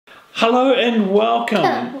Hello and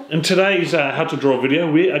welcome. In today's how to draw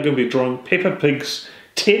video, we are going to be drawing Peppa Pig's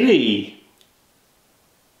Teddy.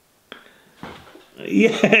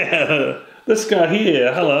 Yeah, this guy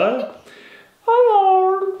here. Hello.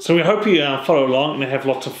 Hello. So we hope you follow along and have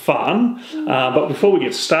lots of fun. But before we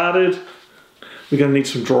get started, we're going to need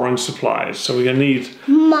some drawing supplies. So we're going to need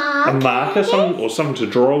a marker, something to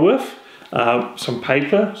draw with, some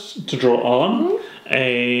paper to draw on,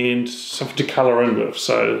 and something to colour in with.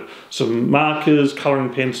 So some markers,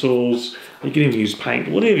 colouring pencils, you can even use paint,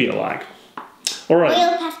 whatever you like. Alright.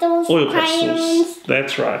 Oil pastels.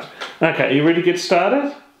 That's right. Okay, are you ready to get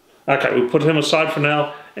started? Okay, we'll put him aside for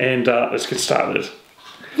now and let's get started.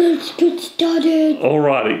 Let's get started.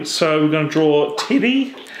 Alrighty, so we're going to draw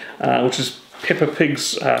Teddy, which is Peppa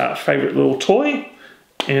Pig's favourite little toy.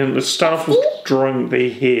 And let's start off with drawing the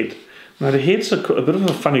head. Now the head's a bit of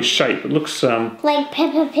a funny shape. It looks like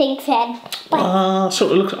Peppa Pig's head.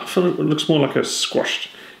 So I feel it looks more like a squashed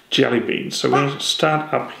jelly bean. So we're going to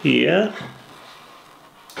start up here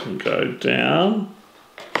and go down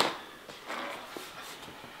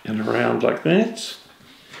and around like that.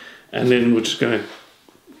 And then we're just going to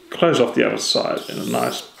close off the other side in a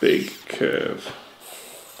nice big curve.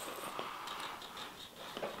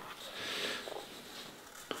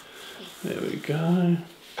 There we go.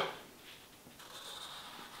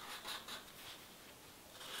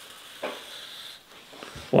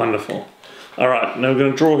 Wonderful. Alright, now we're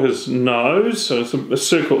going to draw his nose. So it's a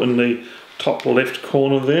circle in the top left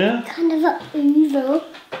corner there. Kind of an oval.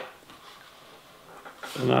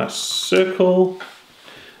 A nice circle.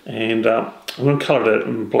 And I'm going to colour that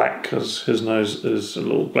in black because his nose is a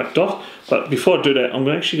little black dot. But before I do that, I'm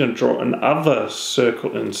actually going to draw another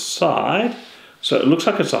circle inside. So it looks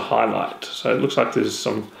like it's a highlight. So it looks like there's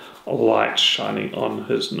some light shining on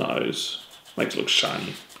his nose. Makes it look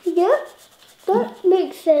shiny. Yeah. That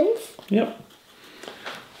makes sense. Yep.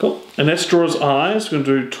 Cool. And let's draw his eyes. We're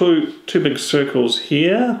going to do two big circles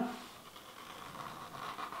here.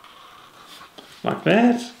 Like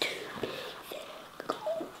that.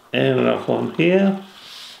 And another one here.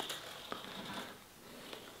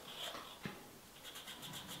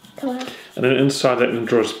 Come on. And then inside that we're going to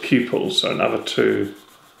draw his pupils. So another two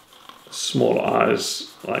small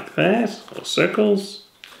eyes like that, or circles.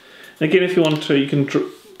 And again, if you want to, you can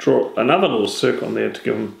draw another little circle on there to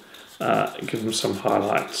give him some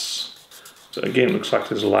highlights. So again, it looks like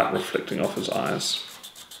there's light reflecting off his eyes.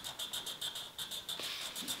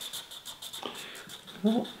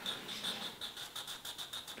 Cool.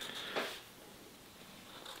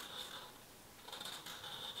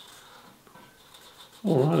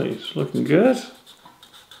 Alrighty, it's looking good.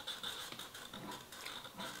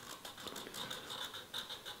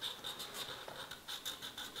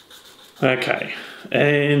 Okay,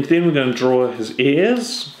 and then we're going to draw his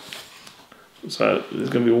ears. So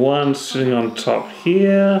there's going to be one sitting on top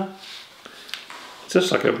here. It's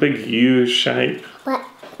just like a big U shape. But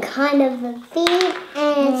kind of a V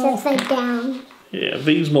and it's upside down. Yeah,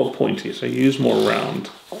 V's more pointy, so U's more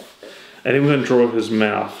round. And then we're going to draw his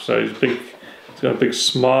mouth. So he's big. He's got a big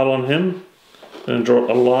smile on him. Then draw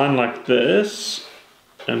a line like this,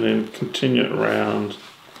 and then continue it around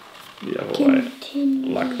the other way,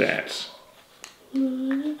 like that.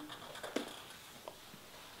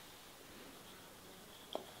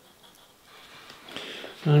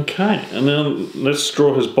 Okay, and then let's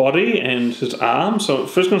draw his body and his arm. So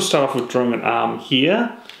first going to start off with drawing an arm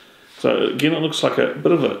here. So again, it looks like a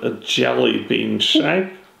bit of a jelly bean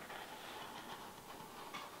shape.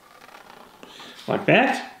 Like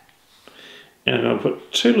that. And I'm going to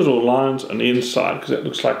put two little lines on the inside because that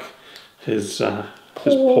looks like his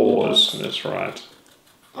paws. That's right.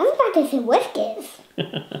 I'm about to say whiskers.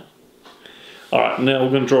 Alright, now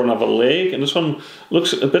we're going to draw another leg, and this one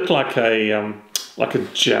looks a bit like a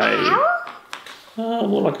J.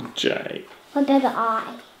 More like a J. What about an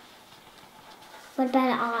eye? What about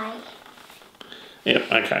an eye?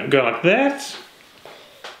 Yep, okay, go like that.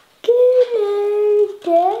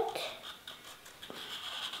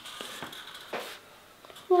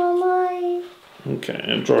 Okay,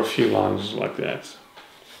 and draw a few lines like that.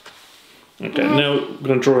 Okay, now we're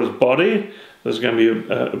going to draw his body. There's going to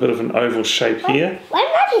be a bit of an oval shape here. What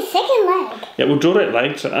about his second leg? Yeah, we'll draw that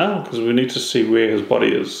later because we need to see where his body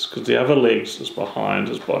is because the other leg is behind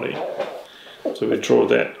his body. So we draw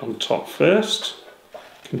that on top first.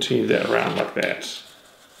 Continue that around like that.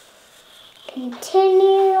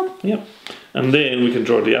 Continue. Yep. And then we can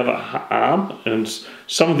draw the other arm, and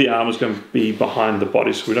some of the arm is going to be behind the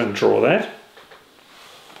body, so we don't draw that.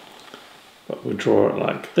 But we draw it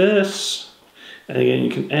like this. And again, you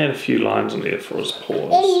can add a few lines on there for his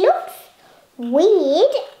paws. It looks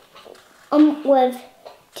weird with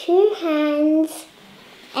 2 hands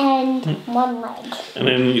and 1 leg. And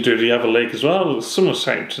then you do the other leg as well, with a similar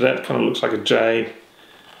shape to that, kind of looks like a J.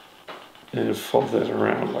 And fold that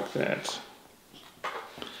around like that.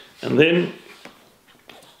 And then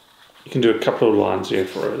you can do a couple of lines here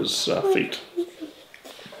for his feet.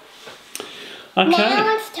 Okay.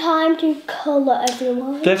 Now it's time to colour,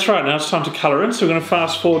 everyone. That's right, now it's time to colour in, so we're going to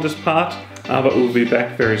fast forward this part, but we'll be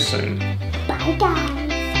back very soon. Bye, guys.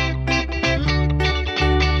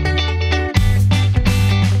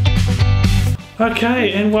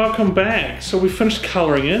 Okay, and welcome back. So we finished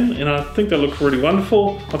colouring in, and I think they look really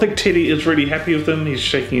wonderful. I think Teddy is really happy with them. He's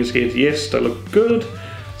shaking his head, yes, they look good.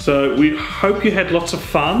 So we hope you had lots of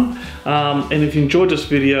fun, and if you enjoyed this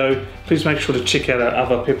video, please make sure to check out our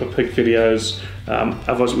other Peppa Pig videos.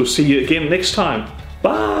 Otherwise we'll see you again next time.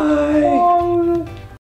 Bye!